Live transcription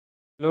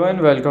Hello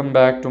and welcome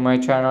back to my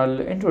channel.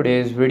 In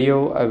today's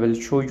video, I will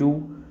show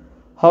you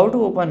how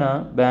to open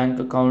a bank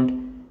account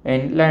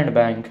in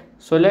Landbank.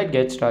 So let's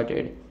get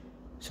started.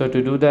 So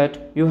to do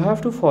that, you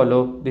have to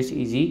follow this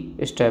easy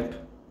step.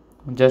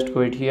 Just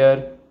go it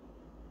here.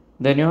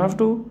 Then you have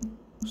to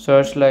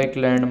search like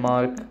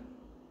landmark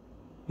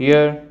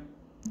here.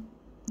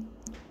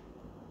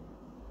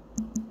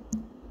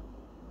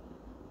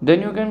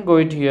 Then you can go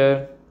it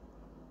here.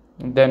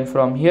 Then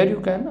from here you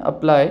can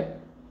apply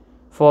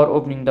for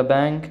opening the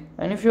bank,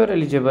 and if you are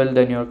eligible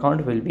then your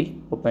account will be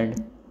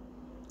opened.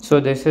 So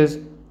this is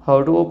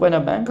how to open a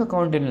bank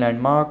account in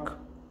Landmark.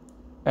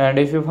 And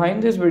if you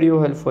find this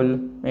video helpful,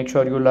 make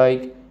sure you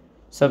like,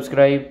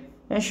 subscribe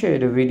and share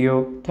the video.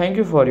 Thank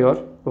you for your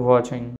watching.